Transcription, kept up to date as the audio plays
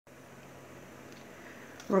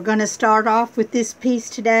We're going to start off with this piece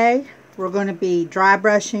today. We're going to be dry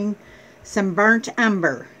brushing some burnt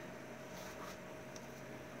umber.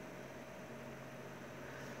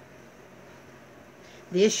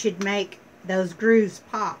 This should make those grooves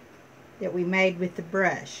pop that we made with the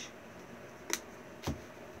brush.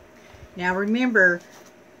 Now remember,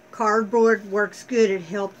 cardboard works good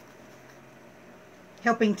at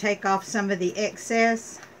helping take off some of the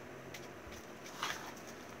excess.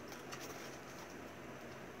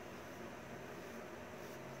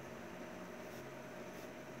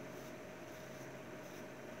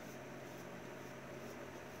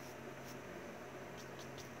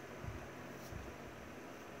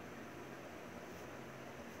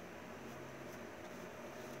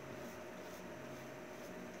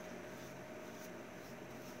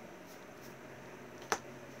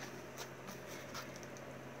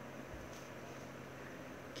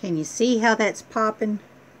 Can you see how that's popping?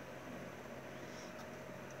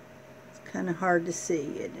 It's kind of hard to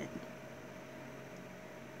see, isn't it?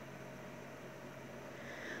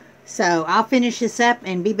 So I'll finish this up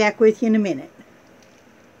and be back with you in a minute.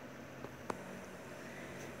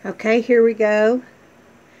 Okay, here we go.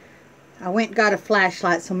 I went and got a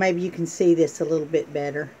flashlight so maybe you can see this a little bit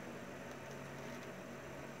better.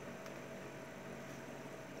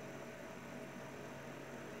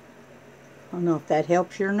 I don't know if that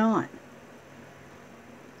helps you or not.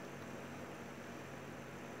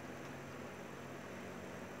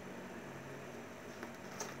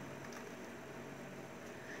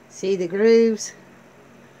 See the grooves?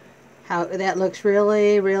 How that looks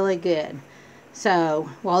really, really good. So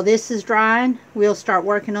while this is drying, we'll start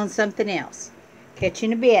working on something else. Catch you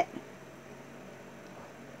in a bit.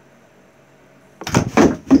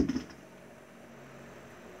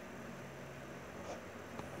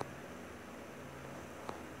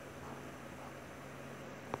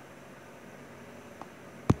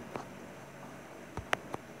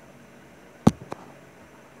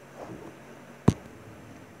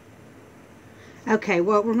 Okay,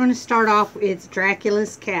 what we're going to start off with is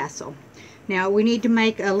Dracula's castle. Now we need to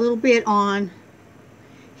make a little bit on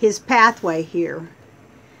his pathway here.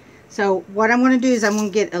 So what I'm going to do is I'm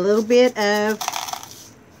going to get a little bit of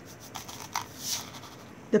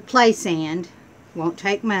the play sand. Won't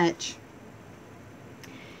take much.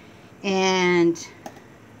 And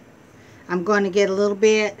I'm going to get a little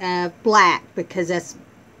bit of black because that's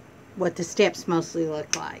what the steps mostly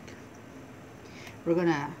look like. We're going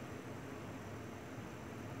to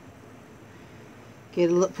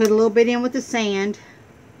put a little bit in with the sand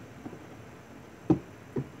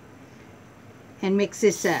and mix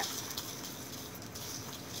this up.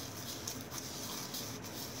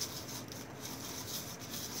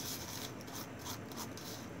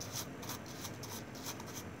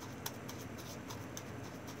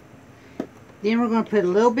 Then we're going to put a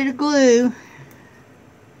little bit of glue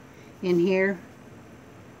in here.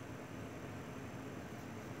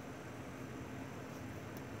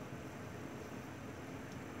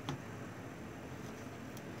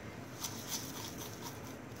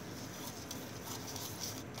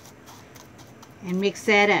 And mix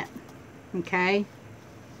that up. Okay.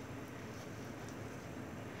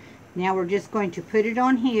 Now we're just going to put it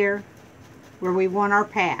on here where we want our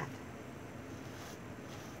path.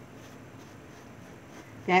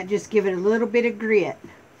 That just give it a little bit of grit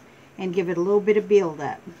and give it a little bit of build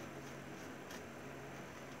up.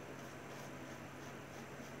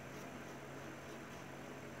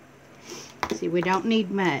 See, we don't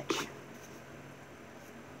need much.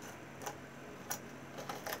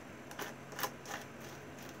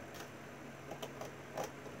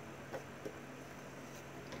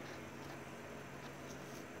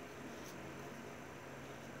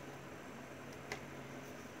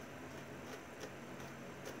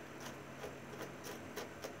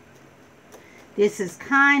 This is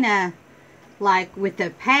kind of like with the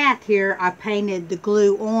path here, I painted the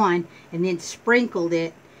glue on and then sprinkled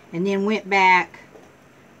it and then went back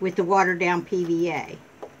with the watered down PVA.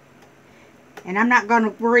 And I'm not going to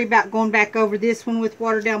worry about going back over this one with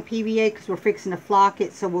watered down PVA because we're fixing to flock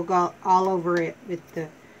it, so we'll go all over it with the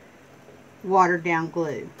watered down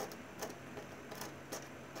glue.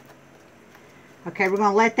 Okay, we're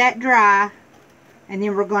going to let that dry and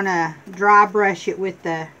then we're going to dry brush it with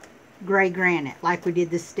the gray granite like we did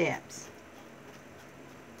the steps.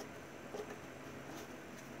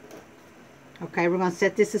 Okay, we're going to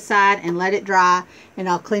set this aside and let it dry, and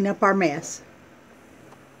I'll clean up our mess.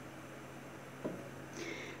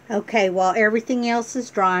 Okay, while everything else is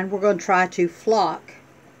drying, we're going to try to flock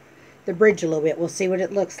the bridge a little bit. We'll see what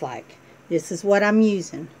it looks like. This is what I'm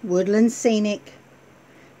using. Woodland Scenic.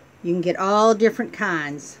 You can get all different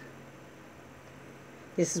kinds.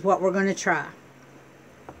 This is what we're going to try.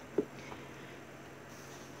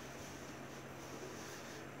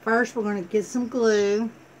 First, we're going to get some glue.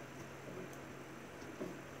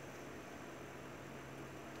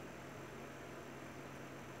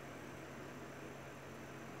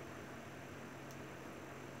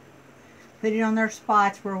 Put it on their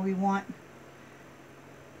spots where we want.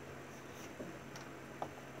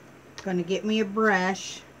 Going to get me a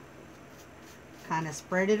brush. Kind of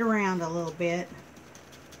spread it around a little bit.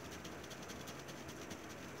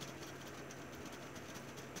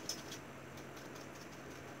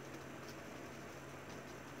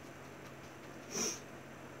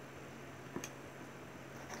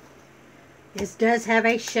 This does have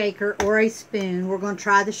a shaker or a spoon. We're going to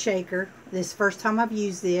try the shaker. This is the first time I've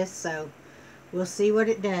used this, so we'll see what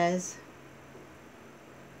it does.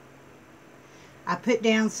 I put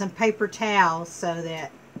down some paper towels so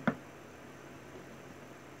that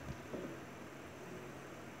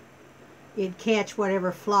it'd catch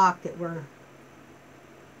whatever flock that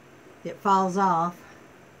falls off.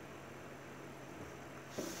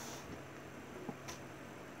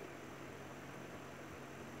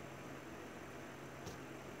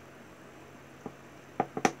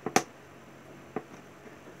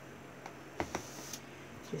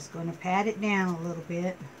 Just going to pat it down a little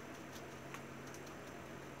bit.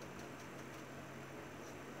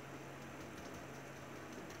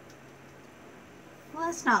 Well,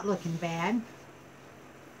 that's not looking bad.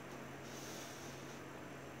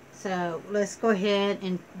 So let's go ahead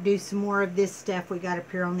and do some more of this stuff we got up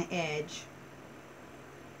here on the edge.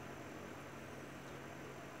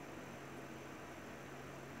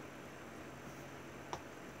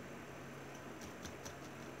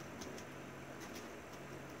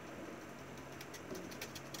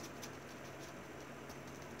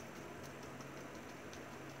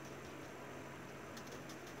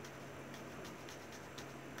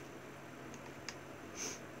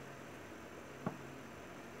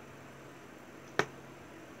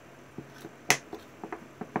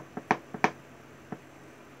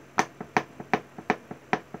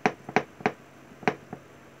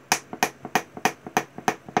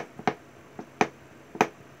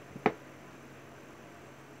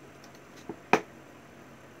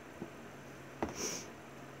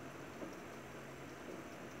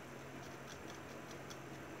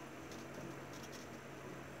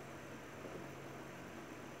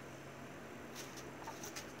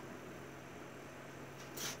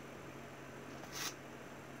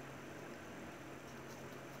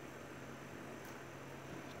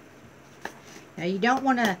 Now you don't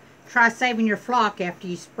want to try saving your flock after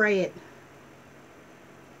you spray it.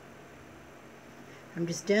 I'm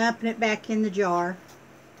just dumping it back in the jar.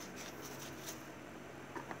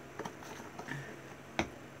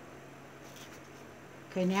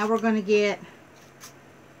 Okay, now we're going to get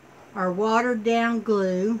our watered down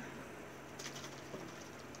glue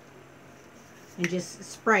and just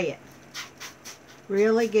spray it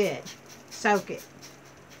really good. Soak it.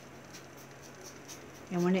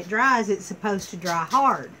 And when it dries, it's supposed to dry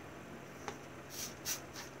hard.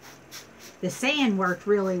 The sand worked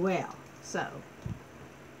really well, so.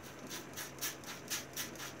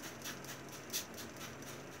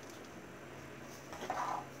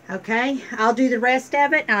 Okay, I'll do the rest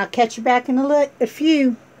of it, and I'll catch you back in a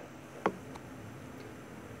few.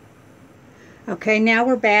 Okay, now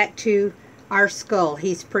we're back to our skull.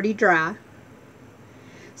 He's pretty dry.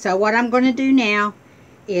 So what I'm going to do now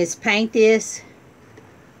is paint this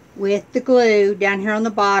with the glue down here on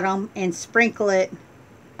the bottom and sprinkle it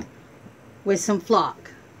with some flock.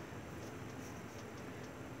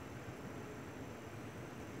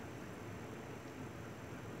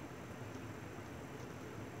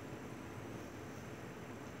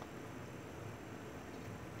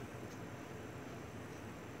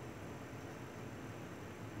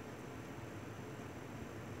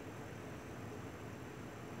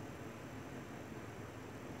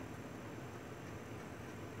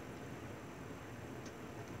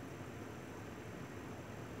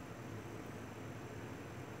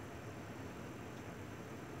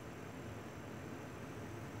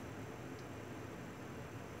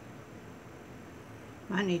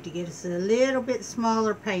 I need to get us a little bit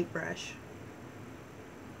smaller paintbrush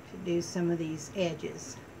to do some of these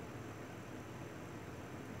edges.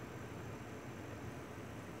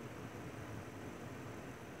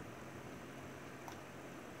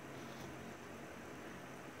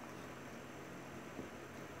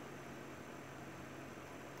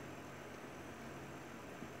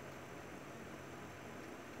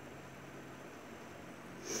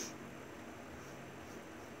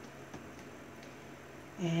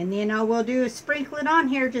 And then all we'll do is sprinkle it on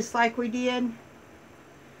here just like we did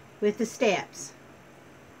with the steps.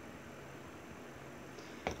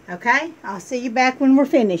 Okay, I'll see you back when we're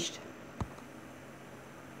finished.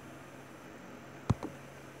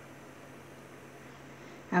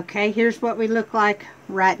 Okay, here's what we look like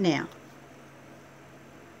right now.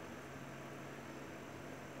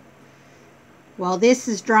 While this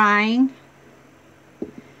is drying,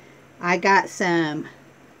 I got some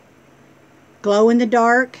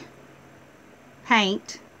glow-in-the-dark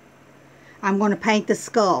paint. I'm going to paint the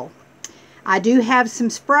skull. I do have some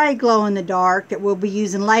spray glow-in-the-dark that we'll be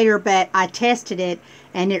using later, but I tested it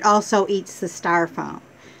and it also eats the styrofoam.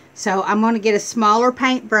 So I'm going to get a smaller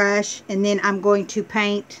paintbrush and then I'm going to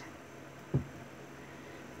paint.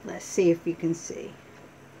 Let's see if you can see.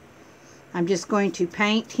 I'm just going to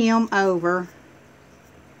paint him over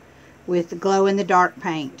with the glow-in-the-dark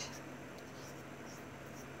paint.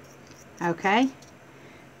 Okay,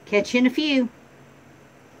 catch you in a few.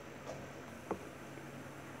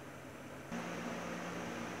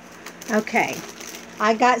 Okay,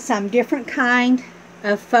 I got some different kind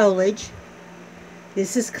of foliage.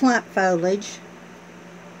 This is clump foliage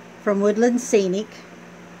from Woodland Scenic.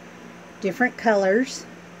 Different colors.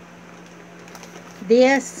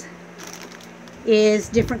 This is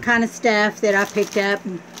different kind of stuff that I picked up.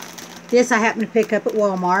 This I happened to pick up at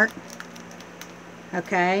Walmart.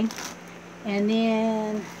 Okay, and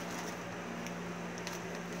then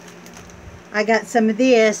I got some of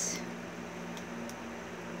this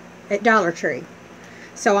at Dollar Tree.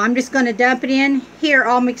 So I'm just going to dump it in here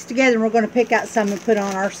all mixed together and we're going to pick out some and put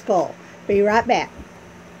on our skull. Be right back.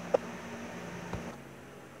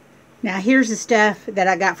 Now here's the stuff that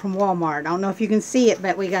I got from Walmart. I don't know if you can see it,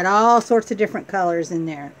 but we got all sorts of different colors in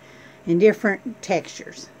there and different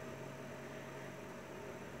textures.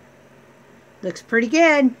 Looks pretty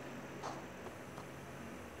good.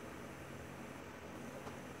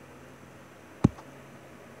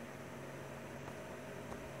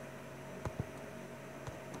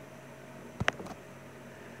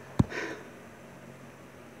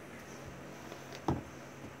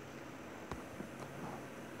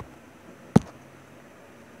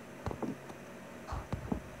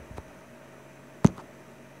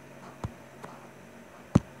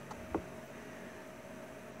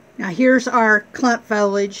 Now here's our clump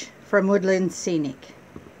foliage from Woodland Scenic.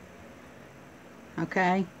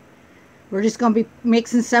 Okay, we're just going to be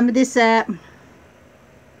mixing some of this up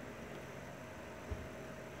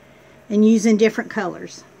and using different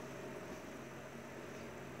colors.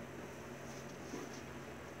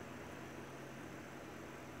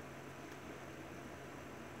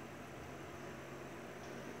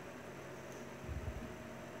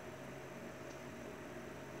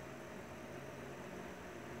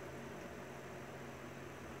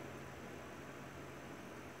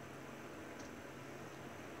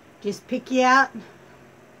 Just pick you out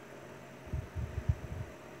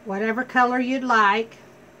whatever color you'd like,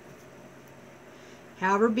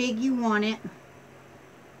 however big you want it.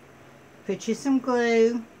 Put you some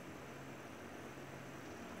glue.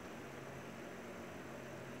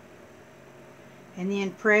 And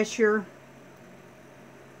then press your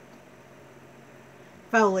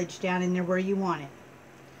foliage down in there where you want it.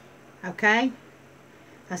 Okay?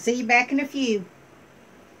 I'll see you back in a few.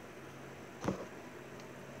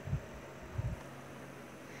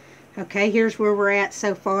 Okay, here's where we're at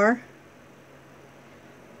so far.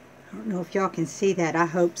 I don't know if y'all can see that. I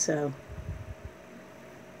hope so.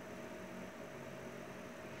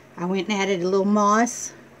 I went and added a little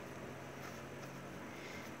moss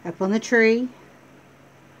up on the tree.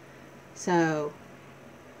 So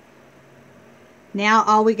now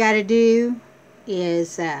all we got to do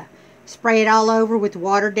is spray it all over with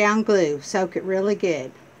watered down glue. Soak it really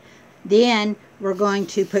good. Then we're going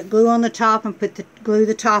to put glue on the top and glue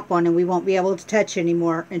the top on, and we won't be able to touch it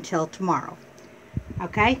anymore until tomorrow.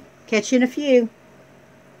 Okay? Catch you in a few.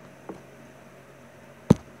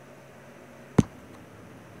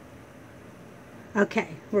 Okay,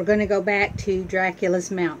 we're going to go back to Dracula's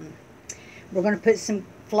Mountain. We're going to put some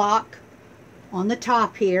flock on the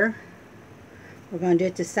top here. We're going to do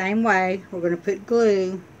it the same way. We're going to put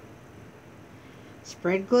glue,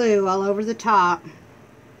 spread glue all over the top.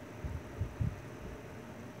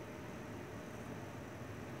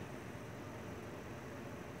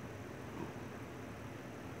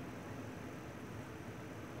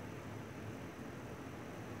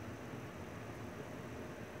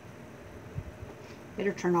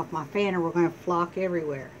 Better turn off my fan or we're going to flock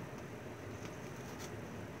everywhere.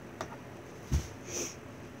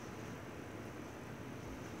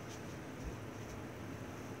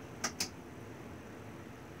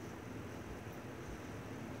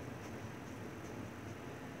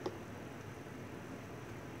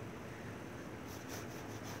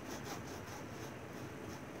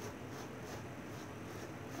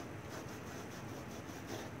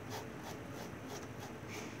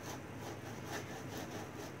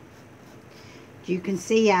 You can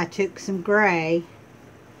see I took some gray,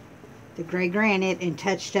 the gray granite, and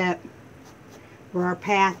touched up where our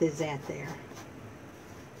path is at there.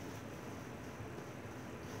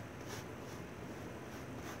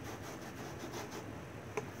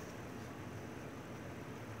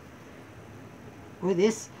 Boy,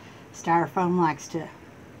 this styrofoam likes to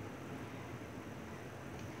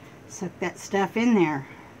suck that stuff in there.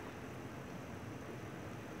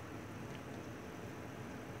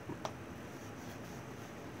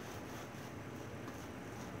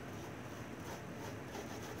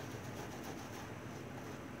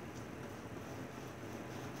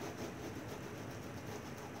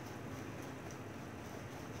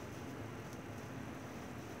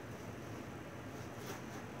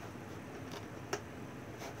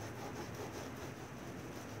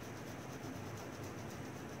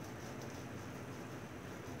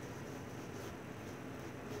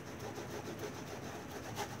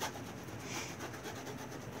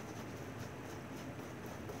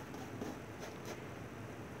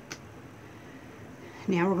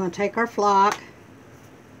 Now we're going to take our flock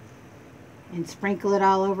and sprinkle it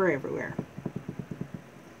all over everywhere.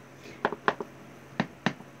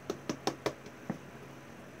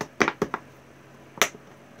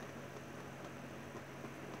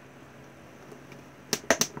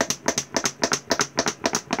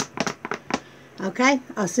 Okay,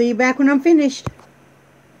 I'll see you back when I'm finished.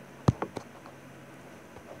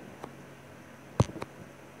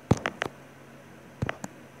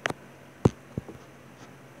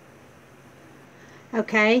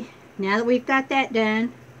 Okay, now that we've got that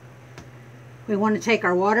done, we want to take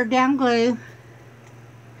our watered down glue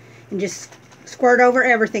and just squirt over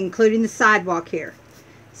everything, including the sidewalk here,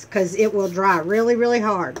 because it will dry really, really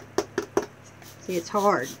hard. See, it's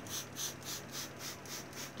hard.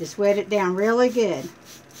 Just wet it down really good.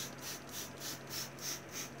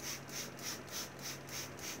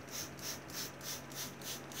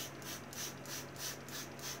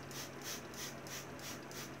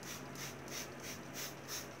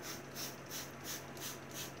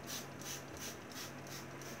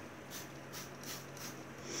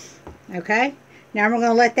 Okay, now we're going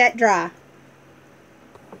to let that dry.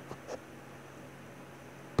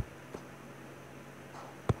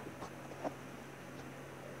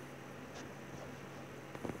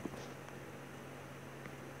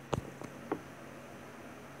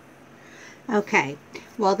 Okay,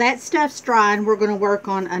 while that stuff's drying, we're going to work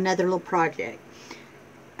on another little project.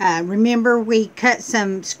 Remember, we cut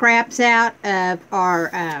some scraps out of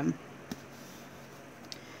our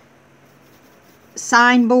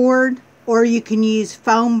signboard, or you can use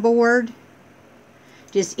foam board,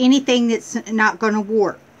 just anything that's not going to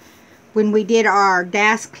warp. When we did our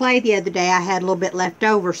DAS clay the other day, I had a little bit left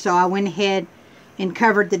over, so I went ahead and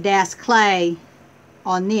covered the DAS clay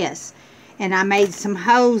on this, and I made some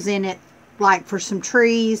holes in it, like for some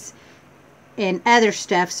trees and other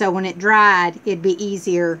stuff, so when it dried it'd be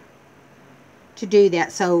easier to do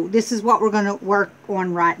that. So this is what we're going to work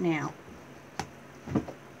on right now.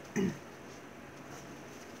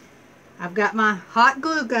 I've got my hot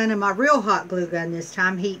glue gun, and my real hot glue gun this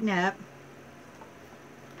time, heating up.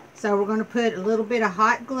 So we're going to put a little bit of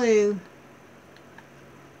hot glue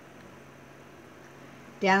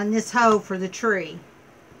down in this hole for the tree.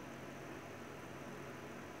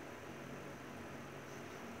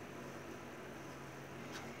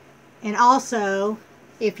 And also,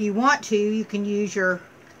 if you want to, you can use your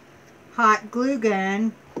hot glue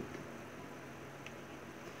gun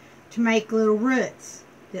to make little roots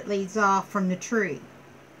that leads off from the tree.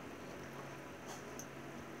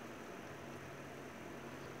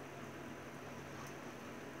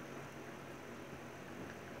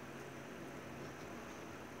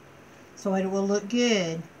 So it will look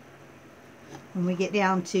good when we get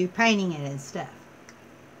down to painting it and stuff.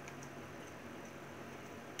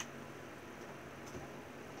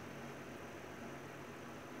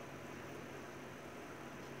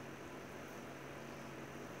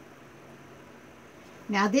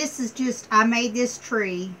 Now this is just, I made this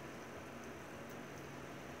tree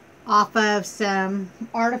off of some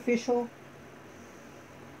artificial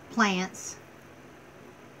plants.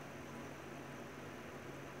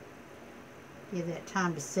 Give that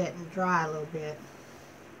time to set and dry a little bit.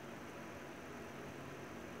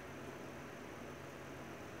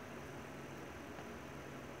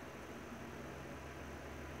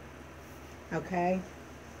 Okay.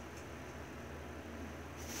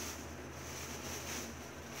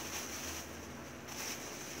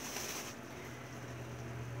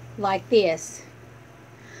 Like this.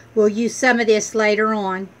 We'll use some of this later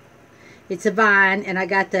on. It's a vine, and I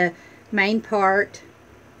got the main part,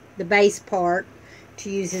 the base part,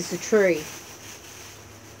 to use as a tree.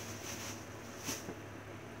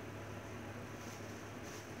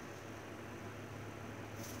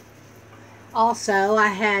 Also, I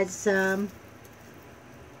had some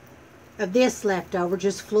of this left over,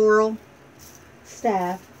 just floral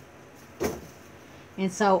stuff.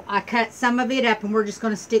 And so I cut some of it up, and we're just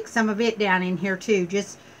going to stick some of it down in here too,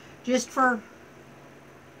 just for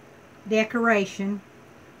decoration.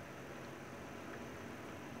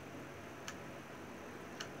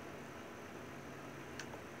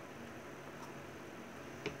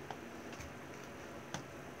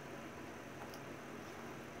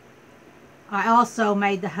 I also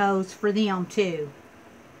made the hose for them too,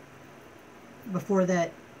 before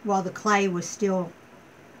that, while the clay was still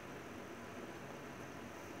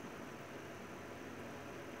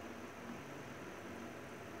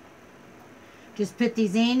just put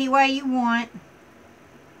these any way you want.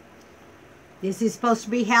 This is supposed to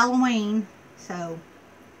be Halloween, so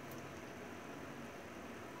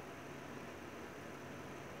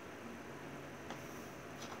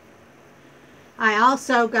I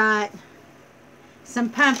also got some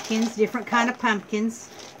pumpkins, different kind of pumpkins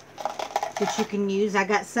that you can use. I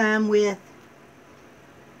got some with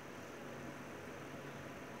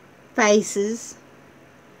faces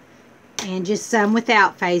and just some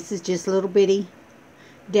without faces, just little bitty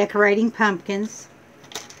decorating pumpkins.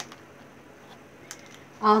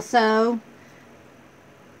 Also,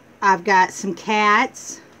 I've got some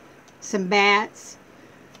cats, some bats,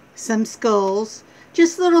 some skulls,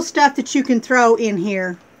 just little stuff that you can throw in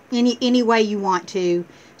here any way you want to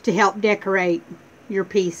help decorate your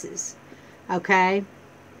pieces. Okay,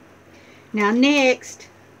 now next,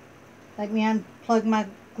 let me unplug my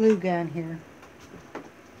glue gun here.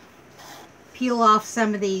 Peel off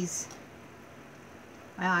some of these.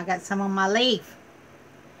 Well, I got some on my leaf.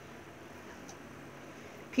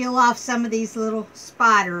 Peel off some of these little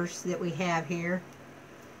spiders that we have here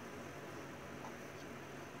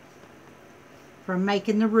from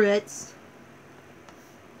making the roots.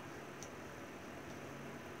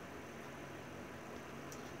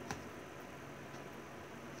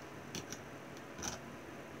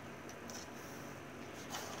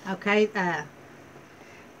 Okay,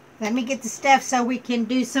 let me get the stuff so we can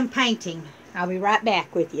do some painting. I'll be right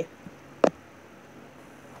back with you.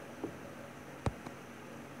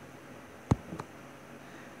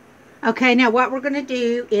 Okay, now what we're going to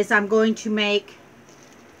do is I'm going to make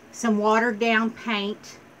some watered down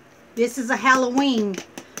paint. This is a Halloween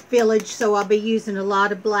village, so I'll be using a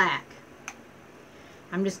lot of black.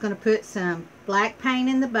 I'm just going to put some black paint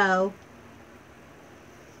in the bowl.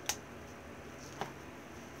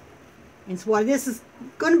 And so this is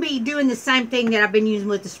going to be doing the same thing that I've been using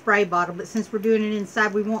with the spray bottle, but since we're doing it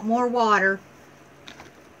inside, we want more water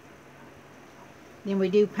than we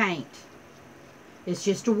do paint. It's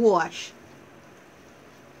just a wash.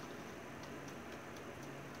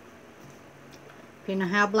 Depending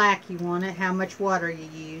on how black you want it, how much water you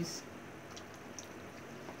use.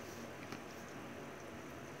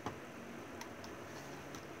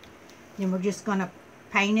 Then we're just going to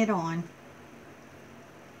paint it on.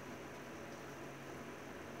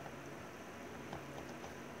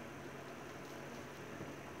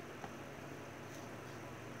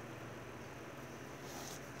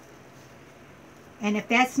 And if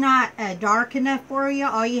that's not dark enough for you,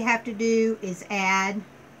 all you have to do is add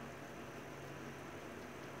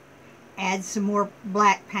some more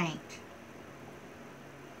black paint.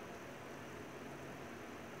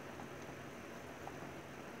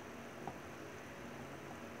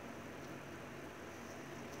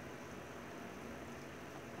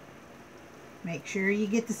 Make sure you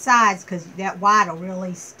get the sides, because that white will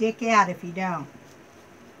really stick out if you don't.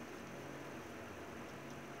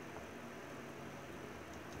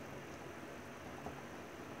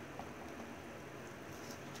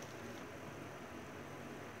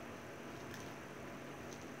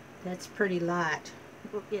 That's pretty light.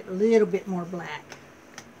 We'll get a little bit more black.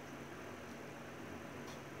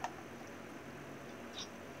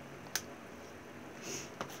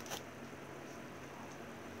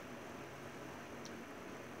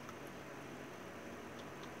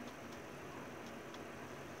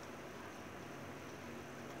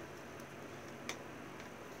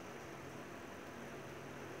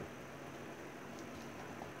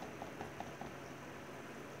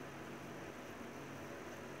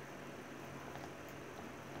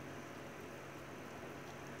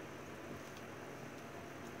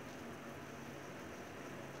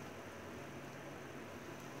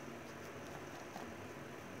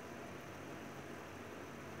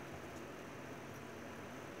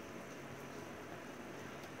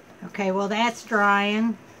 Okay, well that's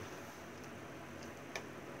drying.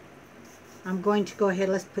 I'm going to go ahead,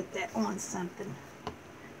 let's put that on something.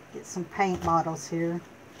 Get some paint bottles here.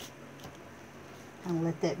 I'll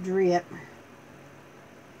let that drip.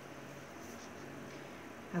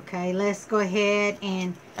 Okay, let's go ahead,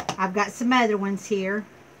 and I've got some other ones here.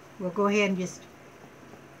 We'll go ahead and just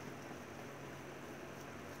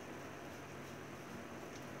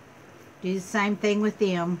do the same thing with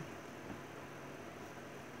them.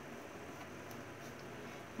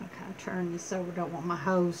 Okay, I'll turn this over. Don't want my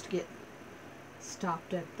hose to get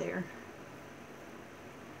stopped up there.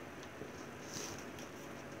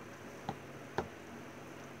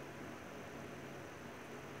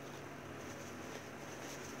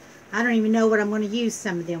 I don't even know what I'm going to use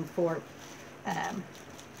some of them for.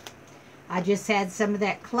 I just had some of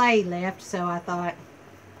that clay left, so I thought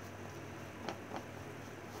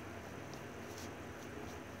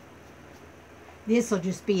this will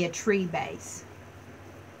just be a tree base.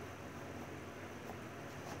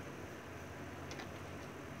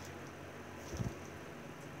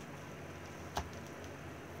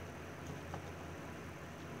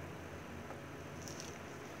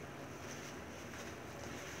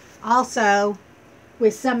 Also,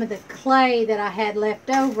 with some of the clay that I had left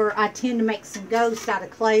over, I tend to make some ghosts out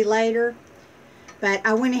of clay later. But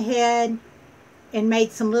I went ahead and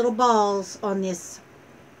made some little balls on this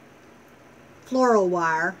floral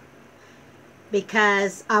wire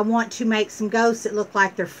because I want to make some ghosts that look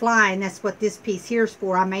like they're flying. That's what this piece here is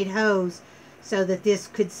for. I made hose so that this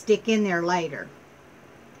could stick in there later.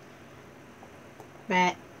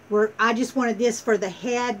 But I just wanted this for the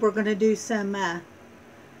head. We're going to do some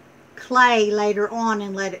clay later on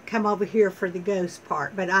and let it come over here for the ghost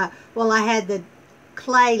part. But I had the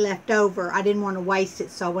clay left over. I didn't want to waste it,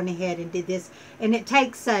 so I went ahead and did this. And it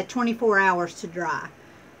takes 24 hours to dry.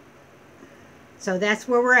 So that's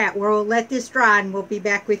where we're at. We'll let this dry and we'll be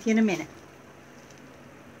back with you in a minute.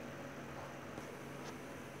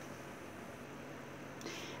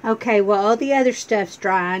 Okay, well, all the other stuff's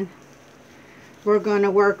drying. We're going to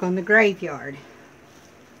work on the graveyard.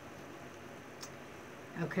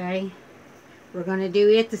 Okay, we're going to do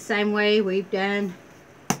it the same way we've done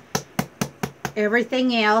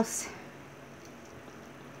everything else.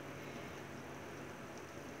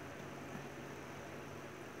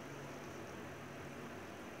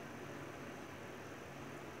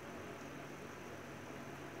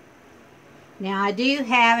 Now I do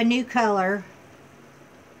have a new color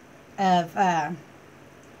of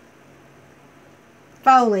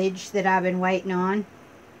foliage that I've been waiting on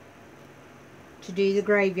to do the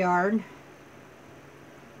graveyard.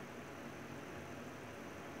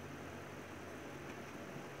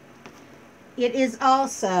 It is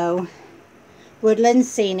also Woodland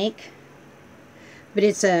Scenic, but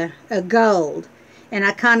it's a gold, and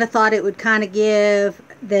I kind of thought it would kind of give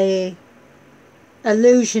the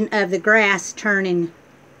illusion of the grass turning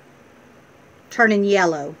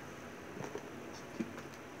yellow.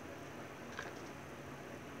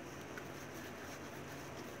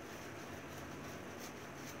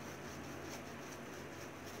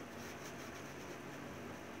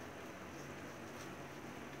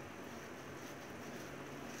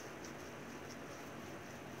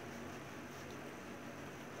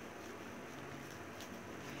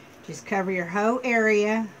 Just cover your whole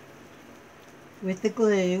area with the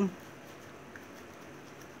glue.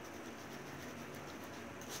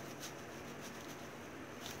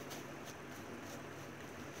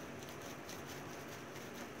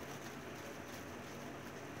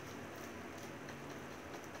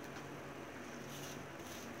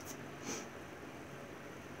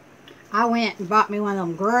 I went and bought me one of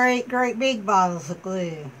them great big bottles of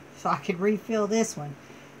glue so I could refill this one.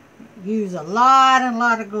 Use a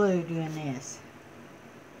lot of glue doing this.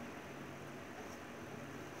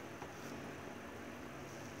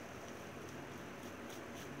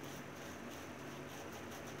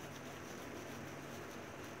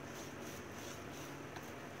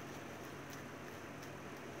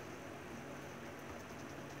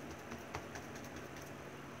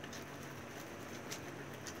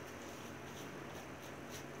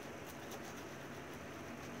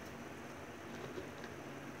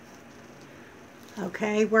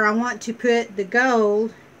 Okay, where I want to put the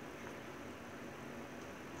gold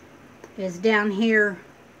is down here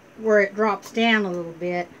where it drops down a little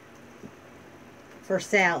bit for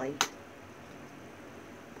Sally.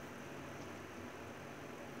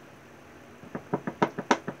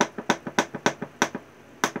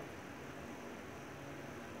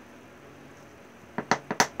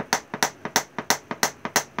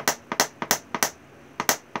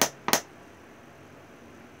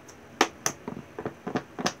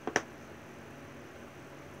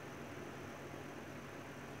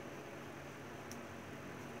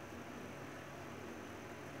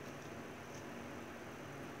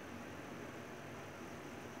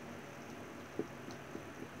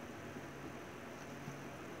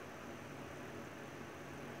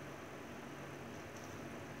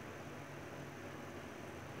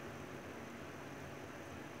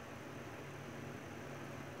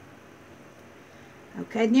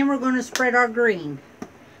 Okay, and then we're going to spread our green.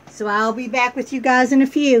 So I'll be back with you guys in a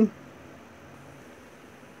few.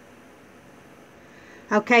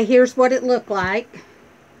 Okay, here's what it looked like.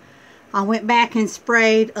 I went back and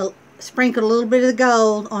sprinkled a little bit of the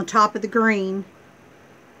gold on top of the green.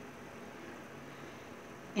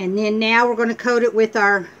 And then now we're going to coat it with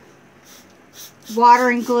our water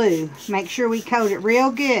and glue. Make sure we coat it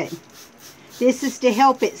real good. This is to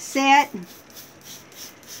help it set,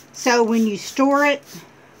 so when you store it,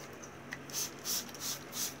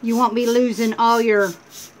 you won't be losing all your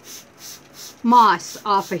moss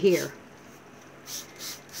off of here.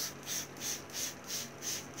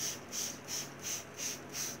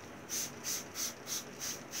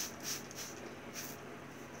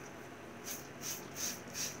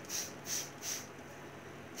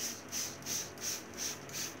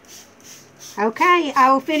 Okay,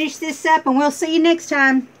 I will finish this up and we'll see you next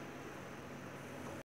time.